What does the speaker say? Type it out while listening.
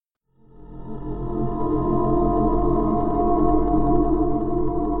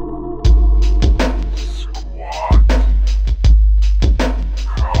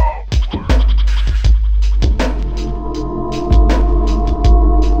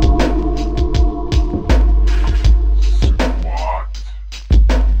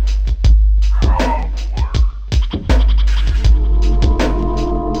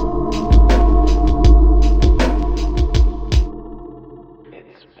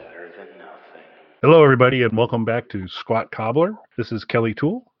Hello, everybody, and welcome back to Squat Cobbler. This is Kelly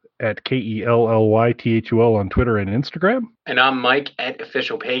Toole at KELLYTHUL on Twitter and Instagram. And I'm Mike at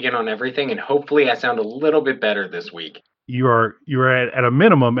Official Pagan on everything, and hopefully I sound a little bit better this week. You are at a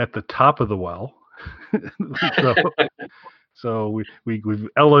minimum at the top of the well. So we've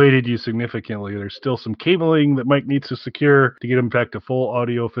elevated you significantly. There's still some cabling that Mike needs to secure to get him back to full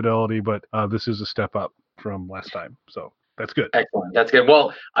audio fidelity, but this is a step up from last time. So that's good. Excellent. That's good.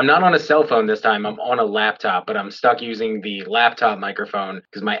 Well, I'm not on a cell phone this time. I'm on a laptop, but I'm stuck using the laptop microphone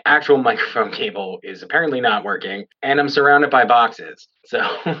because my actual microphone cable is apparently not working, and I'm surrounded by boxes. So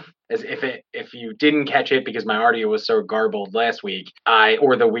as if you didn't catch it because my audio was so garbled last week,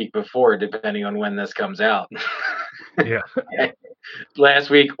 or the week before, depending on when this comes out. Yeah.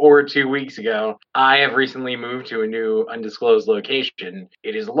 Last week or 2 weeks ago, I have recently moved to a new undisclosed location.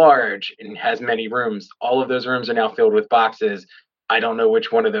 It is large and has many rooms. All of those rooms are now filled with boxes. I don't know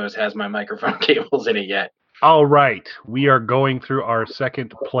which one of those has my microphone cables in it yet. All right. We are going through our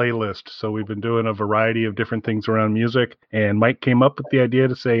second playlist. So we've been doing a variety of different things around music. And Mike came up with the idea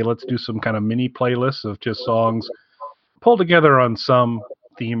to say, let's do some kind of mini playlists of just songs pulled together on some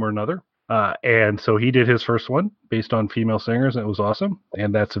theme or another. And so he did his first one based on female singers, and it was awesome.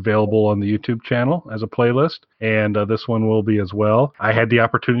 And that's available on the YouTube channel as a playlist. And this one will be as well. I had the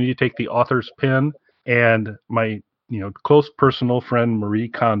opportunity to take the author's pen, and my close personal friend Marie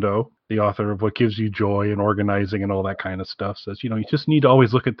Kondo, the author of What Gives You Joy and Organizing and all that kind of stuff, says, you just need to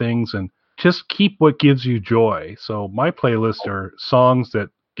always look at things and just keep what gives you joy. So my playlists are songs that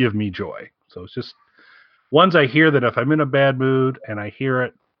give me joy. So it's just ones I hear that if I'm in a bad mood and I hear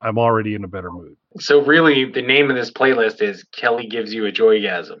it, I'm already in a better mood. So really, the name of this playlist is Kelly Gives You a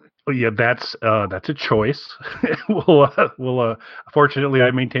Joygasm. Oh, yeah, that's a choice. Fortunately, I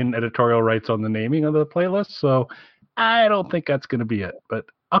maintain editorial rights on the naming of the playlist, so I don't think that's going to be it, but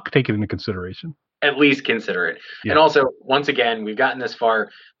I'll take it into consideration. At least consider it. Yeah. And also, once again, we've gotten this far.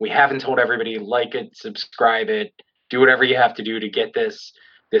 We haven't told everybody, like it, subscribe it, do whatever you have to do to get this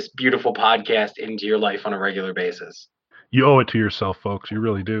beautiful podcast into your life on a regular basis. You owe it to yourself, folks. You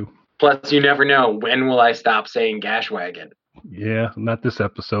really do. Plus, you never know, when will I stop saying Gashwagon? Yeah, not this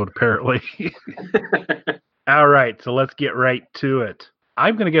episode, apparently. All right, so let's get right to it.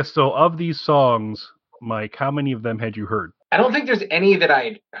 I'm going to guess, so of these songs, Mike, how many of them had you heard? I don't think there's any that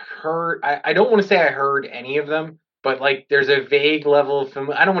I'd heard. I don't want to say I heard any of them, but there's a vague level of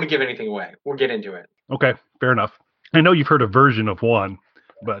I don't want to give anything away. We'll get into it. Okay, fair enough. I know you've heard a version of one,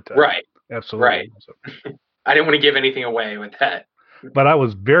 but right, absolutely. Right. So. I didn't want to give anything away with that. But I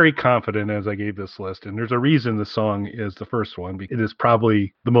was very confident as I gave this list, and there's a reason the song is the first one. Because it is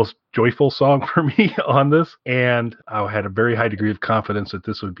probably the most joyful song for me on this, and I had a very high degree of confidence that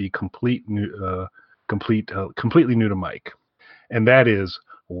this would be completely new to Mike. And that is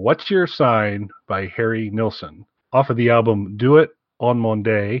What's Your Sign by Harry Nilsson, off of the album Do It on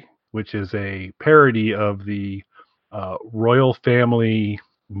Monday, which is a parody of the royal family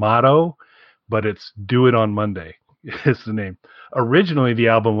motto, but it's Do It on Monday is the name. Originally, the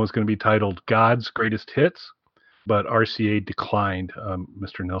album was going to be titled God's Greatest Hits, but RCA declined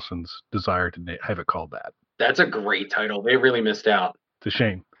Mr. Nilsson's desire to have it called that. That's a great title. They really missed out. It's a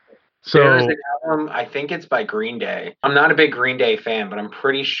shame. So there's an album, I think it's by Green Day. I'm not a big Green Day fan, but I'm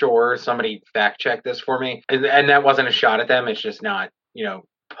pretty sure somebody fact checked this for me. And that wasn't a shot at them. It's just not,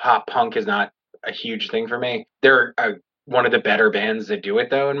 pop punk is not a huge thing for me. They're one of the better bands that do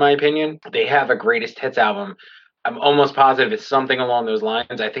it, though, in my opinion. They have a greatest hits album. I'm almost positive it's something along those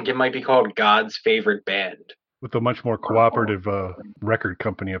lines. I think it might be called God's Favorite Band. With a much more cooperative record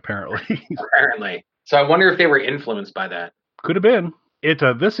company, apparently. Apparently. So I wonder if they were influenced by that. Could have been.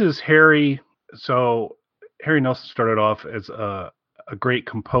 This is Harry. So Harry Nilsson started off as a great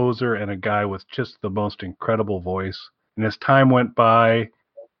composer and a guy with just the most incredible voice. And as time went by,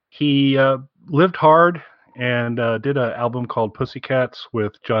 he lived hard and did an album called Pussycats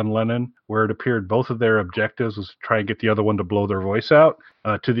with John Lennon, where it appeared both of their objectives was to try and get the other one to blow their voice out,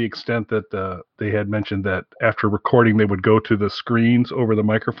 to the extent that they had mentioned that after recording, they would go to the screens over the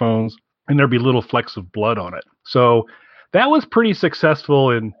microphones, and there'd be little flecks of blood on it. So that was pretty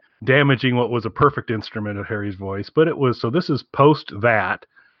successful in damaging what was a perfect instrument of Harry's voice, but it was, so this is post that,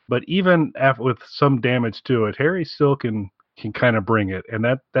 but even with some damage to it, Harry still can kind of bring it, and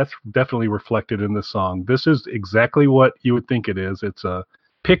that's definitely reflected in this song. This is exactly what you would think it is. It's a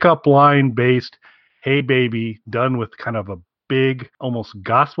pickup line based, hey baby, done with kind of a big, almost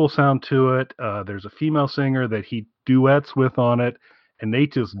gospel sound to it. There's a female singer that he duets with on it, and they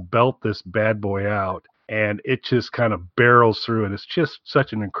just belt this bad boy out, and it just kind of barrels through, and it's just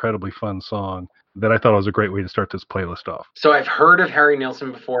such an incredibly fun song. that I thought was a great way to start this playlist off. So I've heard of Harry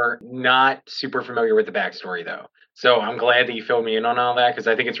Nilsson before, not super familiar with the backstory though. So I'm glad that you filled me in on all that because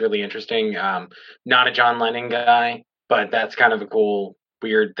I think it's really interesting. Not a John Lennon guy, but that's kind of a cool,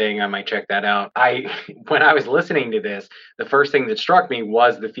 weird thing. I might check that out. When I was listening to this, the first thing that struck me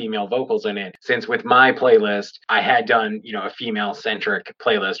was the female vocals in it. Since with my playlist, I had done, a female centric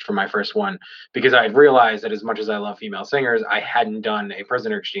playlist for my first one because I had realized that as much as I love female singers, I hadn't done a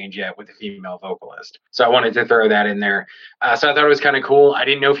Prisoner Exchange yet with a female vocalist. So I wanted to throw that in there. So I thought it was kind of cool. I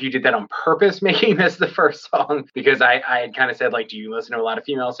didn't know if you did that on purpose, making this the first song, because I had kind of said, like, do you listen to a lot of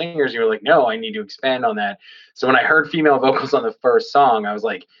female singers? You were like, no, I need to expand on that. So when I heard female vocals on the first song, I was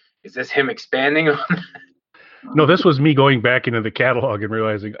like, is this him expanding on that? No, this was me going back into the catalog and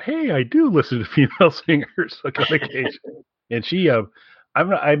realizing, hey, I do listen to female singers on occasion. And she,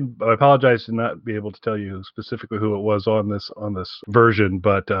 I apologize to not be able to tell you specifically who it was on this version,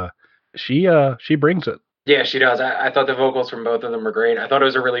 but she brings it. Yeah, she does. I thought the vocals from both of them were great. I thought it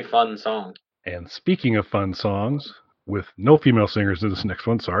was a really fun song. And speaking of fun songs, with no female singers in this next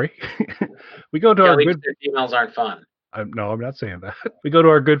one, sorry, we go to our good. Females aren't fun. No, I'm not saying that. We go to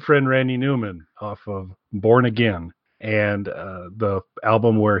our good friend Randy Newman off of Born Again, and the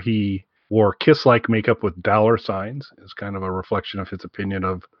album where he wore Kiss-like makeup with dollar signs is kind of a reflection of his opinion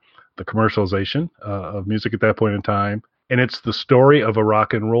of the commercialization of music at that point in time. And it's the story of a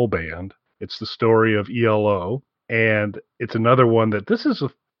rock and roll band. It's the story of ELO, and it's another one that this is the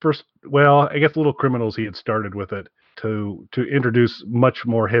first, well, I guess Little Criminals, he had started with it to introduce much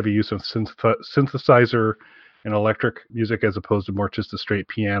more heavy use of synthesizer and electric music as opposed to more just the straight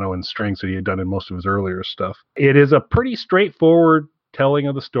piano and strings that he had done in most of his earlier stuff. It is a pretty straightforward telling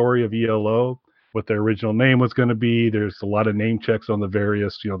of the story of ELO, what their original name was going to be. There's a lot of name checks on the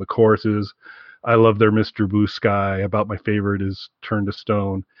various, the choruses. I love their Mr. Blue Sky. About my favorite is Turn to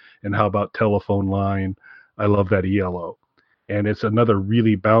Stone. And how about Telephone Line? I love that ELO. And it's another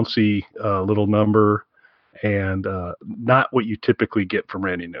really bouncy little number, and not what you typically get from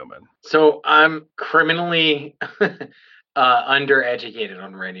Randy Newman. So I'm criminally undereducated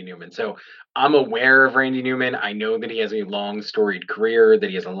on Randy Newman. So I'm aware of Randy Newman. I know that he has a long storied career, that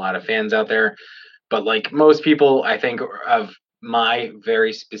he has a lot of fans out there. But like most people, I think of my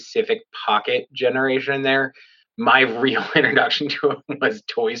very specific pocket generation there, my real introduction to him was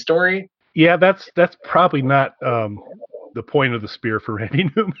Toy Story. Yeah, that's probably not the point of the spear for Randy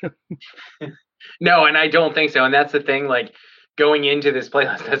Newman. No, and I don't think so. And that's the thing, like going into this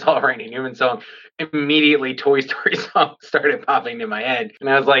playlist, that's all Randy Newman song. Immediately Toy Story song started popping in my head. And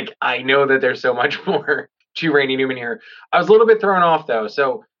I was like, I know that there's so much more to Randy Newman here. I was a little bit thrown off though.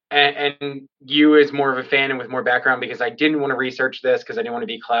 So and you as more of a fan and with more background, because I didn't want to research this because I didn't want to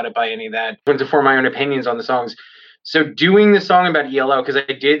be clouded by any of that. I wanted to form my own opinions on the songs. So doing the song about ELO, because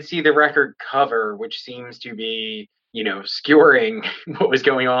I did see the record cover, which seems to be, skewering what was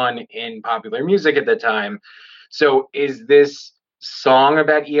going on in popular music at the time. So is this song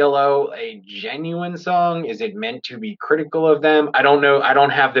about ELO a genuine song? Is it meant to be critical of them? I don't know. I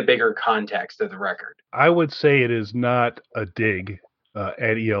don't have the bigger context of the record. I would say it is not a dig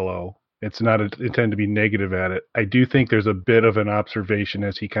at ELO. It's not intended to be negative at it. I do think there's a bit of an observation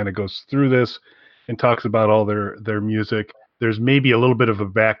as he kind of goes through this and talks about all their music. There's maybe a little bit of a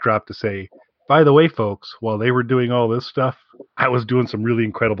backdrop to say, by the way, folks, while they were doing all this stuff, I was doing some really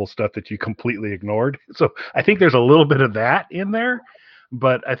incredible stuff that you completely ignored. So I think there's a little bit of that in there.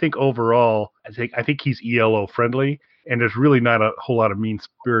 But I think overall, I think he's ELO friendly, and there's really not a whole lot of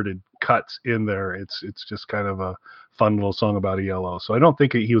mean-spirited cuts in there. It's just kind of a fun little song about ELO. So I don't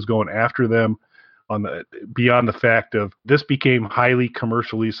think he was going after them beyond the fact of this became highly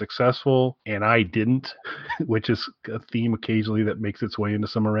commercially successful, and I didn't, which is a theme occasionally that makes its way into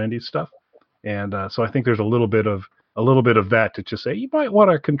some of Randy's stuff. And so I think there's a little bit of that to just say you might want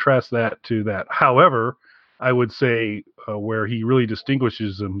to contrast that to that. However, I would say where he really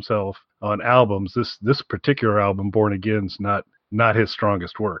distinguishes himself on albums, this particular album, Born Again's not his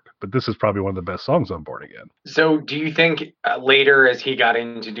strongest work, but this is probably one of the best songs on Born Again. So do you think later as he got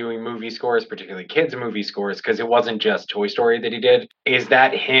into doing movie scores, particularly kids movie scores, because it wasn't just Toy Story that he did, is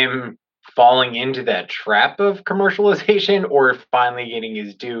that him falling into that trap of commercialization or finally getting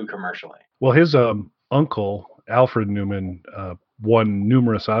his due commercially? Well, his uncle, Alfred Newman, won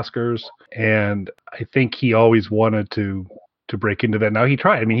numerous Oscars, and I think he always wanted to break into that. Now he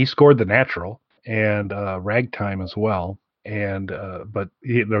tried. I mean, he scored The Natural and Ragtime as well. And but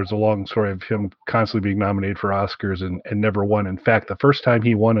there's a long story of him constantly being nominated for Oscars and never won. In fact, the first time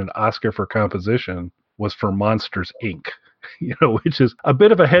he won an Oscar for composition was for Monsters, Inc. which is a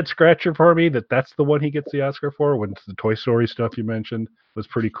bit of a head scratcher for me that that's the one he gets the Oscar for. When the Toy Story stuff you mentioned was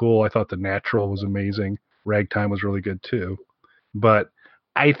pretty cool. I thought The Natural was amazing. Ragtime was really good too. But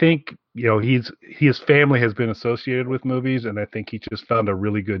I think his family has been associated with movies, and I think he just found a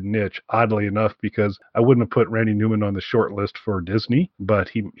really good niche. Oddly enough, because I wouldn't have put Randy Newman on the short list for Disney, but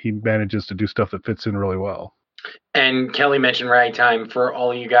he manages to do stuff that fits in really well. And Kelly mentioned Ragtime. For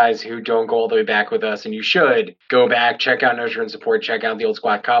all you guys who don't go all the way back with us, and you should go back, check out Nurture and Support, check out the old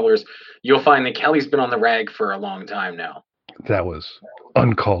Squat Cobblers. You'll find that Kelly's been on the rag for a long time now. That was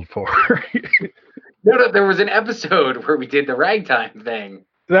uncalled for. No, there was an episode where we did the Ragtime thing.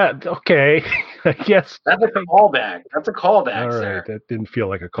 That okay? Yes. That's a callback. That's a callback. All right, sir. that didn't feel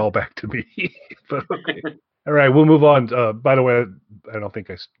like a callback to me, but okay. All right, we'll move on. By the way, I don't think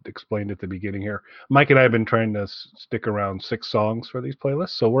I explained at the beginning here. Mike and I have been trying to stick around 6 songs for these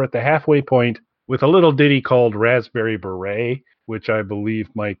playlists, so we're at the halfway point with a little ditty called Raspberry Beret, which I believe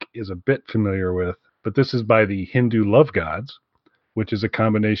Mike is a bit familiar with. But this is by the Hindu Love Gods, which is a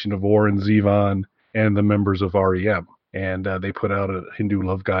combination of Warren Zevon and the members of REM. And they put out a Hindu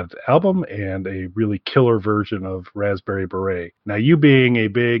Love Gods album and a really killer version of Raspberry Beret. Now, you being a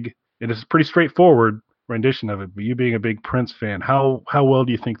big, and it's pretty straightforward rendition of it, but you being a big Prince fan, how well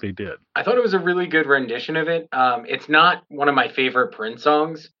do you think they did? I thought it was a really good rendition of it. It's not one of my favorite Prince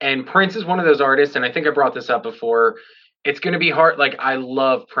songs, and Prince is one of those artists, and I think I brought this up before. It's going to be hard. Like, I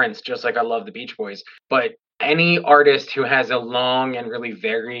love Prince just like I love the Beach Boys, but any artist who has a long and really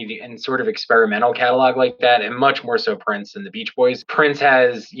varied and sort of experimental catalog like that, and much more so Prince than the Beach Boys. Prince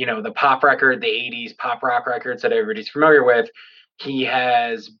has, the pop record, the 80s pop rock records that everybody's familiar with. He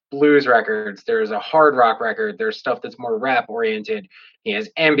has blues records. There's a hard rock record. There's stuff that's more rap oriented. He has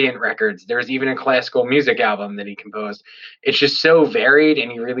ambient records. There's even a classical music album that he composed. It's just so varied,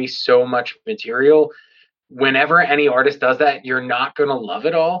 and he released so much material. Whenever any artist does that, you're not going to love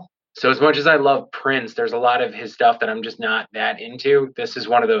it all. So as much as I love Prince, there's a lot of his stuff that I'm just not that into. This is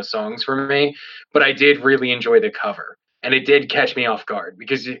one of those songs for me, but I did really enjoy the cover, and it did catch me off guard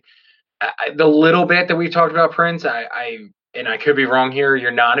because the little bit that we've talked about Prince, and I could be wrong here.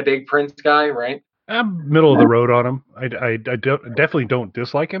 You're not a big Prince guy, right? I'm middle of the road on him. I definitely don't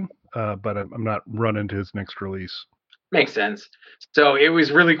dislike him, but I'm not running to his next release. Makes sense. So it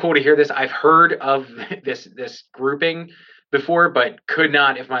was really cool to hear this. I've heard of this grouping before, but could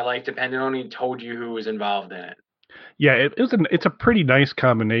not, if my life depended on it, told you who was involved in it. Yeah, it's a pretty nice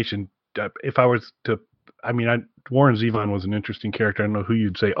combination. If I was to, Warren Zevon was an interesting character. I don't know who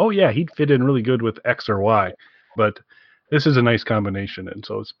you'd say, oh yeah, he'd fit in really good with X or Y, but this is a nice combination, and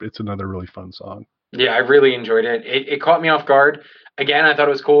so it's another really fun song. Yeah, I really enjoyed it. It caught me off guard. Again, I thought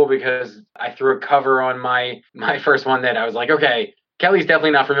it was cool because I threw a cover on my first one that I was like, okay, Kelly's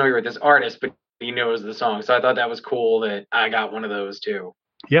definitely not familiar with this artist, but he knows the song. So I thought that was cool that I got one of those too.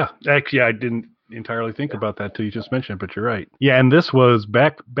 Yeah, actually, I didn't entirely think about that till you just mentioned it, but you're right. Yeah, and this was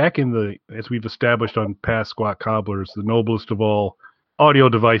back in the, as we've established on past Squat Cobblers, the noblest of all audio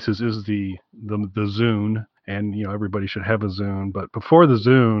devices is the Zune, and everybody should have a Zune. But before the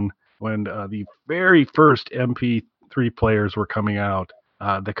Zune, when the very first MP3 players were coming out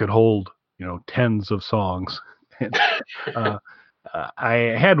that could hold tens of songs, and, I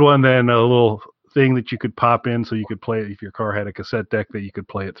had one then, a little thing that you could pop in so you could play it if your car had a cassette deck, that you could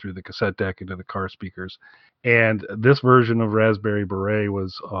play it through the cassette deck into the car speakers. And this version of Raspberry Beret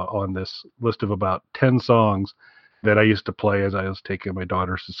was on this list of about 10 songs that I used to play as I was taking my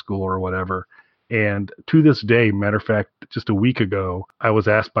daughters to school or whatever. And to this day, matter of fact, just a week ago, I was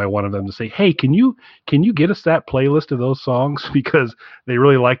asked by one of them to say, hey, can you get us that playlist of those songs? Because they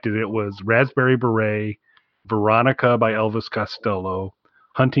really liked it. It was Raspberry Beret, Veronica by Elvis Costello,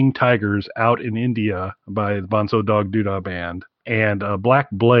 Hunting Tigers Out in India by the Bonzo Dog Doodah Band, and Black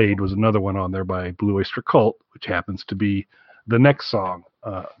Blade was another one on there by Blue Oyster Cult, which happens to be the next song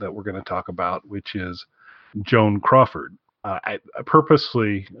that we're going to talk about, which is Joan Crawford. I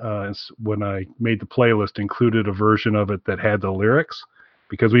purposely, when I made the playlist, included a version of it that had the lyrics,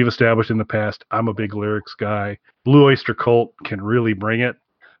 because we've established in the past I'm a big lyrics guy. Blue Oyster Cult can really bring it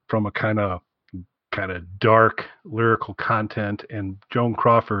from a kind of dark lyrical content, and Joan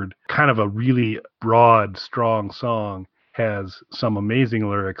Crawford, kind of a really broad, strong song, has some amazing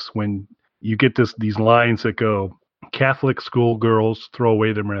lyrics when you get these lines that go, Catholic schoolgirls throw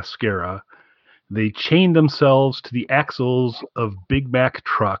away their mascara. They chain themselves to the axles of Big Mac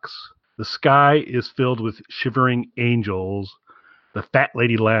trucks. The sky is filled with shivering angels. The fat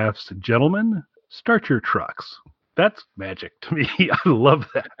lady laughs, gentlemen, start your trucks. That's magic to me. I love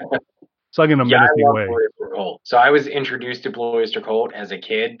that. Sung in a menacing way. So I was introduced to Blue Oyster Cult as a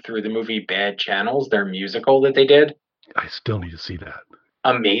kid through the movie Bad Channels, their musical that they did. I still need to see that.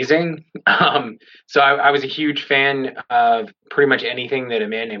 Amazing. So I was a huge fan of pretty much anything that a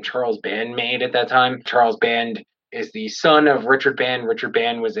man named Charles Band made at that time. Charles Band is the son of Richard Band. Richard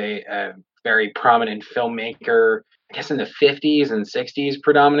Band was a very prominent filmmaker, I guess in the 50s and 60s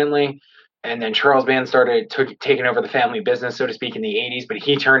predominantly. And then Charles Band started taking over the family business, so to speak, in the 80s, but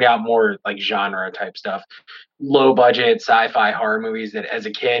he turned out more like genre type stuff, low budget sci-fi horror movies that as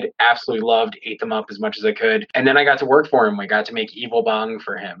a kid absolutely loved, ate them up as much as I could. And then I got to work for him. We got to make Evil Bong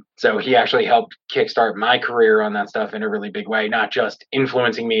for him. So he actually helped kickstart my career on that stuff in a really big way, not just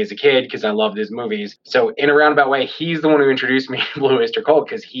influencing me as a kid because I loved his movies. So in a roundabout way, he's the one who introduced me to Blue Oyster Cult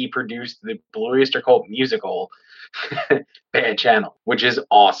because he produced the Blue Oyster Cult musical Bad Channel, which is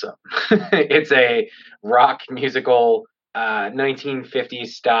awesome. It's a rock musical,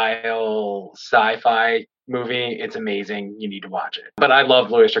 1950s style sci-fi movie. It's amazing. You need to watch it. But I love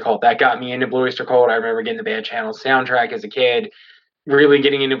Blue Oyster Cult. That got me into Blue Oyster Cult. I remember getting the Bad Channel soundtrack as a kid, really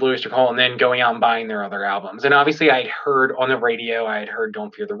getting into Blue Oyster Cult, and then going out and buying their other albums. And obviously, I'd heard on the radio, I had heard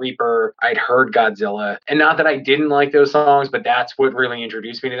Don't Fear the Reaper, I'd heard Godzilla. And not that I didn't like those songs, but that's what really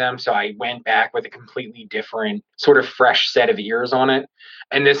introduced me to them. So I went back with a completely different, sort of fresh set of ears on it.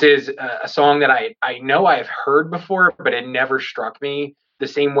 And this is a song that I know I've heard before, but it never struck me the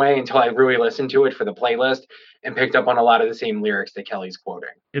same way until I really listened to it for the playlist and picked up on a lot of the same lyrics that Kelly's quoting.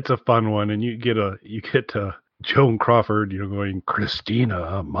 It's a fun one, and you get to Joan Crawford, going,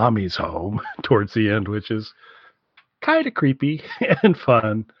 Christina, mommy's home towards the end, which is kind of creepy and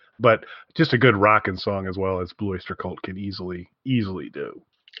fun, but just a good rockin' song as well as Blue Oyster Cult can easily do.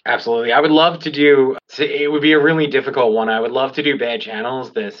 Absolutely. I would love to do, it would be a really difficult one. I would love to do Bad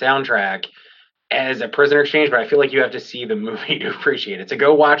Channels, the soundtrack, as a Prisoner Exchange, but I feel like you have to see the movie to appreciate it. So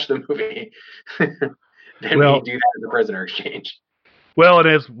go watch the movie. Then we do that as a Prisoner Exchange. Well, and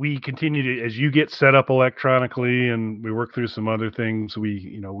as we continue as you get set up electronically and we work through some other things,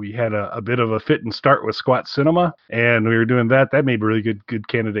 we had a bit of a fit and start with Squat Cinema, and we were doing that. That made a really good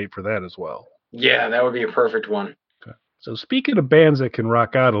candidate for that as well. Yeah, that would be a perfect one. Okay. So speaking of bands that can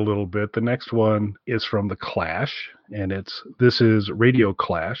rock out a little bit, the next one is from The Clash, and this is Radio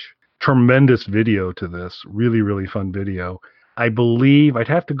Clash. Tremendous video to this. Really, really fun video. I believe, I'd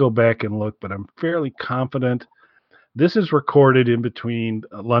have to go back and look, but I'm fairly confident this is recorded in between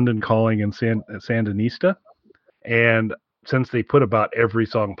London Calling and Sandinista. And since they put about every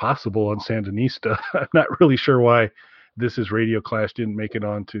song possible on Sandinista, I'm not really sure why This Is Radio Clash didn't make it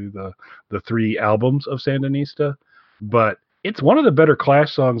onto the 3 albums of Sandinista. But it's one of the better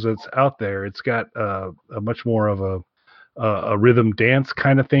Clash songs that's out there. It's got a much more of a rhythm dance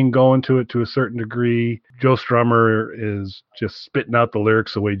kind of thing going to it to a certain degree. Joe Strummer is just spitting out the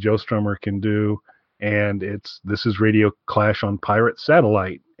lyrics the way Joe Strummer can do. And This Is Radio Clash on Pirate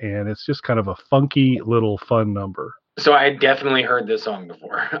Satellite. And it's just kind of a funky little fun number. So I had definitely heard this song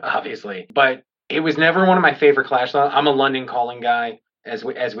before, obviously. But it was never one of my favorite Clash songs. I'm a London Calling guy, as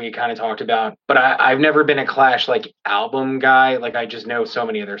we kind of talked about. But I've never been a Clash album guy. I just know so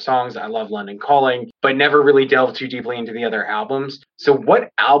many of their songs. I love London Calling, but never really delved too deeply into the other albums. So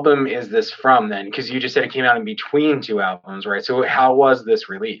what album is this from then? Because you just said it came out in between 2 albums, right? So how was this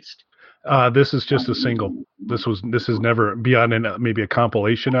released? This is just a single. This is never beyond maybe a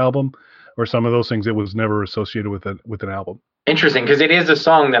compilation album or some of those things. It was never associated with an album. Interesting, because it is a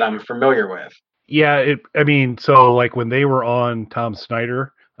song that I'm familiar with. Yeah, so when they were on Tom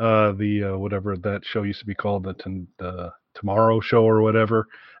Snyder, the whatever that show used to be called, the Tomorrow Show or whatever,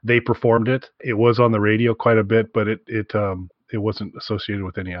 they performed it. It was on the radio quite a bit, but it wasn't associated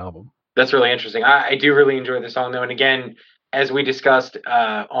with any album. That's really interesting. I do really enjoy the song though, and again, as we discussed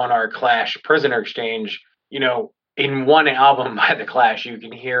on our Clash Prisoner Exchange, in one album by The Clash, you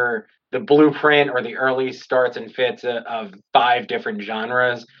can hear the blueprint or the early starts and fits of 5 different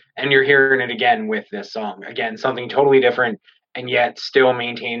genres, and you're hearing it again with this song. Again, something totally different, and yet still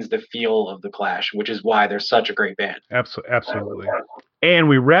maintains the feel of The Clash, which is why they're such a great band. Absolutely. And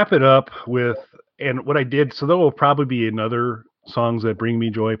we wrap it up with, and what I did, so there will probably be another Songs That Bring Me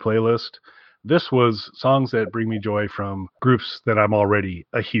Joy playlist. This was Songs That Bring Me Joy from groups that I'm already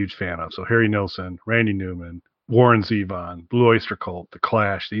a huge fan of. So Harry Nilsson, Randy Newman, Warren Zevon, Blue Oyster Cult, The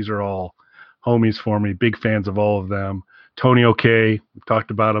Clash. These are all homies for me. Big fans of all of them. Tony O'Kay, we've talked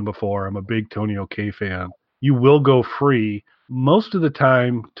about him before. I'm a big Tony O'Kay fan. You Will Go Free. Most of the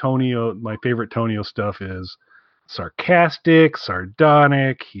time, my favorite Tonio stuff is sarcastic,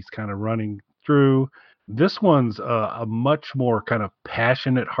 sardonic. He's kind of running through. This one's a much more kind of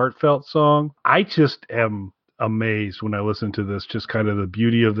passionate, heartfelt song. I just am amazed when I listen to this, just kind of the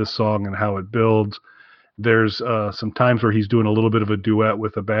beauty of this song and how it builds. There's some times where he's doing a little bit of a duet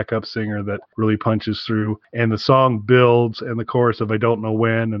with a backup singer that really punches through. And the song builds, and the chorus of I don't know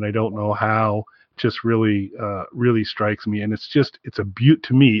when and I don't know how just really strikes me. And it's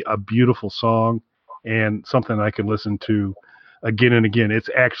to me, a beautiful song and something I can listen to again and again. It's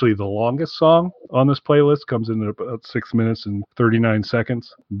actually the longest song on this playlist, comes in at about 6 minutes and 39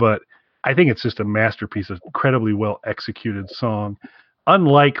 seconds. But I think it's just a masterpiece, an incredibly well executed song.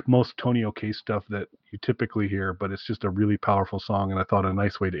 Unlike most Tony O'Kay stuff that you typically hear, but it's just a really powerful song, and I thought a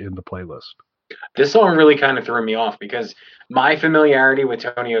nice way to end the playlist. This song really kind of threw me off because my familiarity with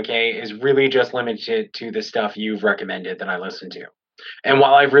Tony O'Kay is really just limited to the stuff you've recommended that I listen to. And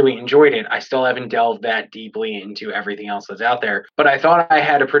while I've really enjoyed it, I still haven't delved that deeply into everything else that's out there. But I thought I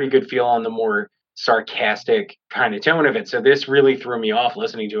had a pretty good feel on the more sarcastic kind of tone of it. So this really threw me off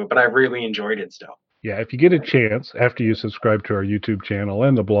listening to it, but I really enjoyed it still. Yeah, if you get a chance, after you subscribe to our YouTube channel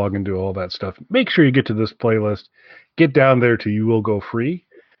and the blog and do all that stuff, make sure you get to this playlist. Get down there to You Will Go Free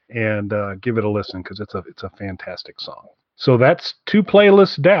and give it a listen, because it's a fantastic song. So that's 2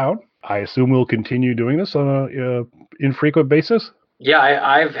 playlists down. I assume we'll continue doing this on a infrequent basis. Yeah,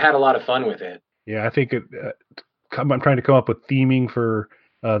 I've had a lot of fun with it. Yeah, I think I'm trying to come up with theming for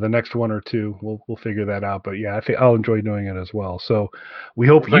the next 1 or 2. We'll figure that out. But yeah, I'll enjoy doing it as well. So we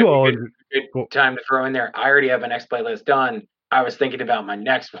hope you all. Good time to throw in there. I already have my next playlist done. I was thinking about my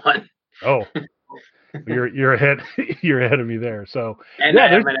next one. Oh, you're ahead. You're ahead of me there. So and yeah, I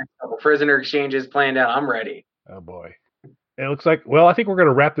have my next couple prisoner exchanges planned out. I'm ready. Oh boy. It looks like, well, I think we're going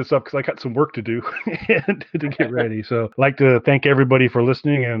to wrap this up because I got some work to do and to get ready. So I'd like to thank everybody for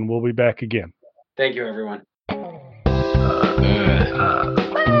listening, and we'll be back again. Thank you, everyone. All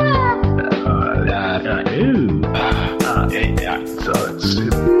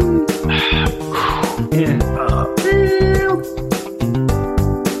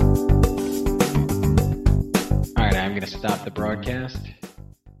right, I'm going to stop the broadcast.